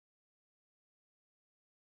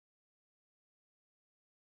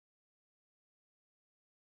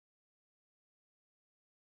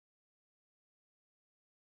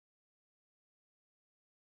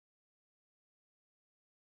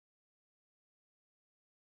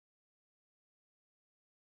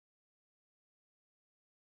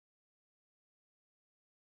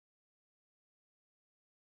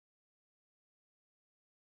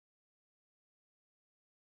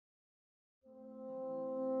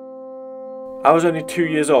I was only 2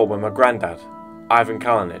 years old when my granddad, Ivan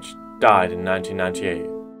Kalynycz, died in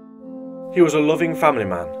 1998. He was a loving family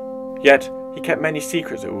man, yet he kept many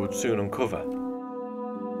secrets that we would soon uncover.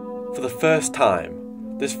 For the first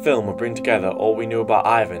time, this film would bring together all we knew about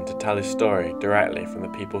Ivan to tell his story directly from the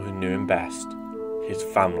people who knew him best, his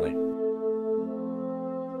family.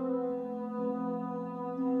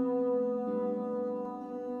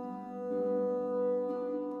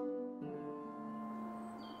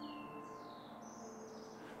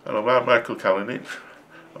 Hello, I'm Michael Kalynycz.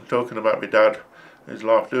 I'm talking about my dad, his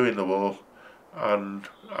life during the war and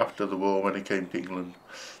after the war when he came to England.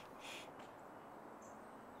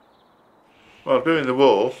 Well, during the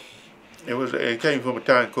war, he came from a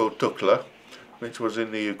town called Tukla, which was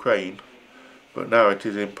in the Ukraine, but now it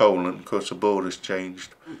is in Poland because the border has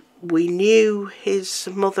changed. We knew his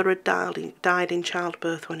mother had died in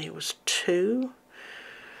childbirth when he was 2.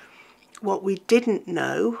 What we didn't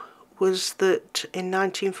know was that in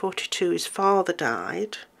 1942 his father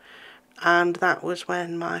died, and that was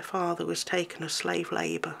when my father was taken as slave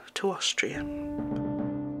labour to Austria.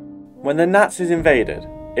 When the Nazis invaded,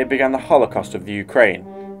 it began the Holocaust of the Ukraine.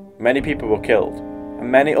 Many people were killed,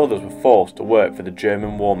 and many others were forced to work for the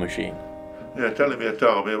German war machine. Yeah, telling me a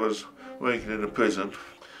time I was working in a prison,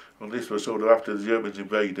 and this was sort of after the Germans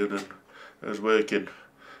invaded, and I was working,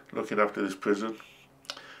 looking after this prison.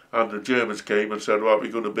 And the Germans came and said, right,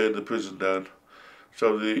 we're going to burn the prison down.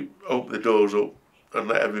 So they opened the doors up and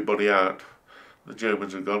let everybody out. The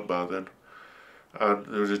Germans had gone by then. And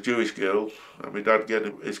there was a Jewish girl, and my dad gave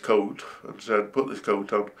him his coat and said, put this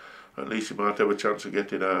coat on, at least you might have a chance of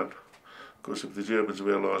getting out. Because if the Germans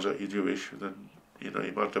realise that you're Jewish, then,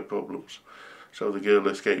 you might have problems. So the girl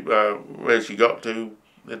escaped. Where she got to,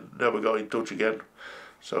 they never got in touch again.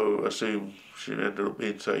 So I assume she ended up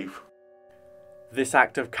being safe. This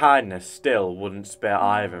act of kindness still wouldn't spare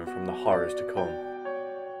Ivan from the horrors to come.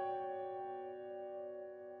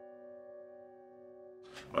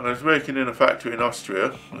 Well, I was working in a factory in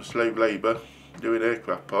Austria, slave labour, doing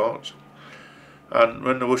aircraft parts. And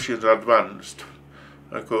when the Russians advanced,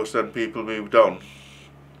 of course then people moved on.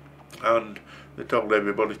 And they told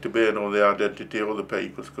everybody to burn all the identity, all the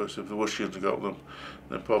papers, because if the Russians got them,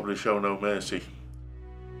 they'd probably show no mercy.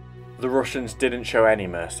 The Russians didn't show any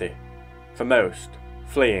mercy. For most,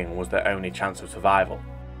 fleeing was their only chance of survival.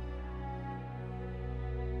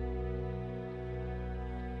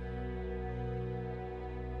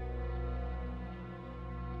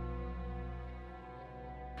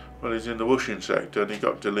 Well, he's in the Russian sector and he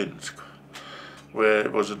got to Linsk, where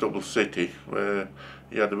it was a double city, where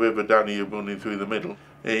you had the river Danube running through the middle.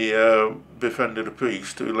 He befriended a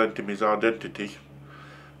priest who lent him his identity,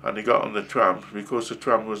 and he got on the tram. Because the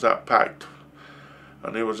tram was that packed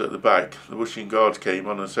and he was at the back, the Russian guards came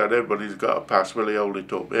on and said, everybody's got a pass, will he hold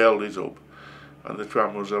it up? He held his up, and the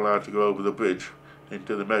tram was allowed to go over the bridge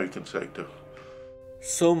into the American sector.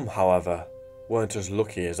 Some, however, weren't as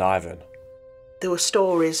lucky as Ivan. There were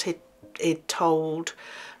stories he'd told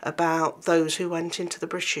about those who went into the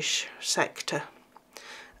British sector.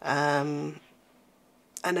 And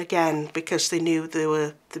again, because they knew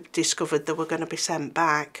they discovered they were going to be sent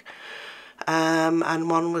back. And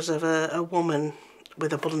one was of a woman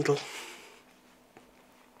with a bundle.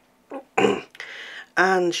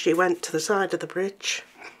 And she went to the side of the bridge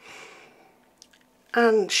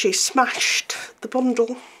and she smashed the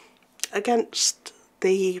bundle against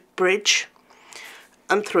the bridge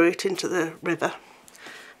and threw it into the river,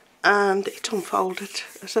 and it unfolded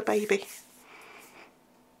as a baby.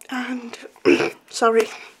 And sorry,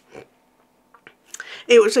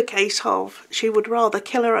 it was a case of she would rather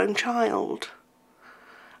kill her own child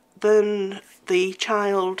than the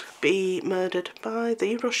child be murdered by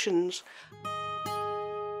the Russians.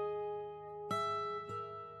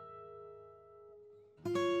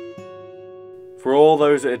 For all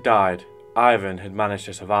those that had died, Ivan had managed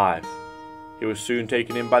to survive. He was soon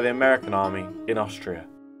taken in by the American army in Austria.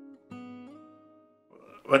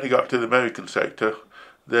 When he got to the American sector,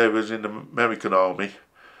 there was in the American army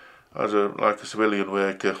as like a civilian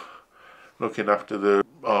worker, looking after the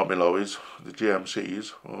army lorries, the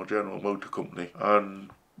GMCs, or General Motor Company.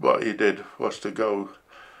 And what he did was to go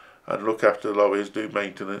and look after the lorries, do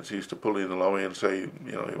maintenance. He used to pull in the lorry and say,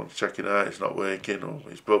 he wants to check it out, it's not working, or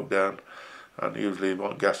it's broke down. And usually he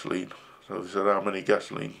want gasoline. So they said, how many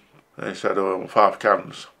gasoline? And he said, oh, I want 5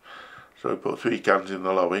 cans. So he put 3 cans in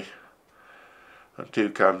the lorry, and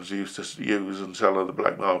 2 cans he used to use and sell on the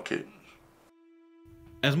black market.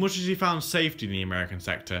 As much as he found safety in the American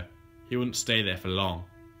sector, he wouldn't stay there for long.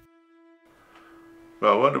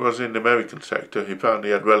 Well, when he was in the American sector, he found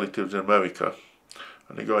he had relatives in America,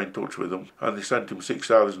 and he got in touch with them, and they sent him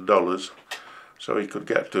 $6,000 so he could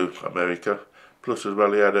get to America. Plus as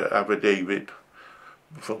well he had an affidavit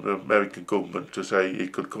from the American government to say he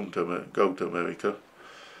could go to America.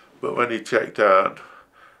 But when he checked out,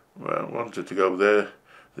 well, wanted to go there,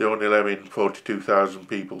 they only let in 42,000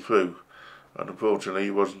 people through, and unfortunately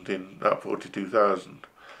he wasn't in that 42,000.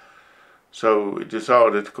 So he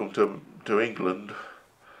decided to come to England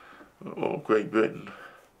or Great Britain,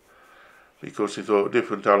 because he thought a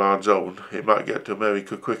different Allied zone, he might get to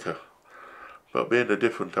America quicker. But being a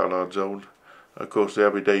different Allied zone, of course the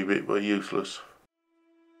affidavit were useless.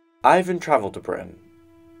 Ivan travelled to Britain,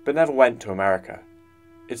 but never went to America.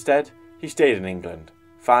 Instead, he stayed in England,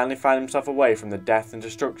 finally finding himself away from the death and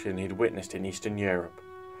destruction he'd witnessed in Eastern Europe.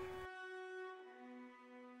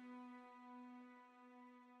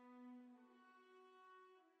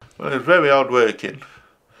 Well, he was very hard working.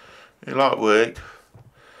 He liked work.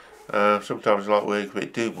 Sometimes he liked work a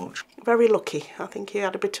bit too much. Very lucky. I think he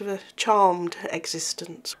had a bit of a charmed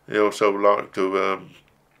existence. He also liked to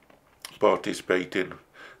participate in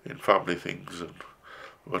family things and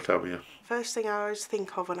what have you. First thing I always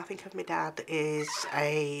think of when I think of my dad is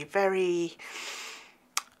a very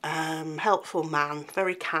helpful man,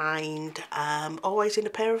 very kind, always in a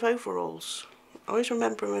pair of overalls. I always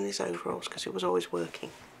remember him in his overalls because he was always working.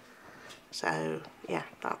 So yeah,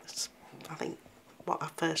 that's, I think, what I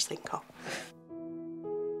first think of.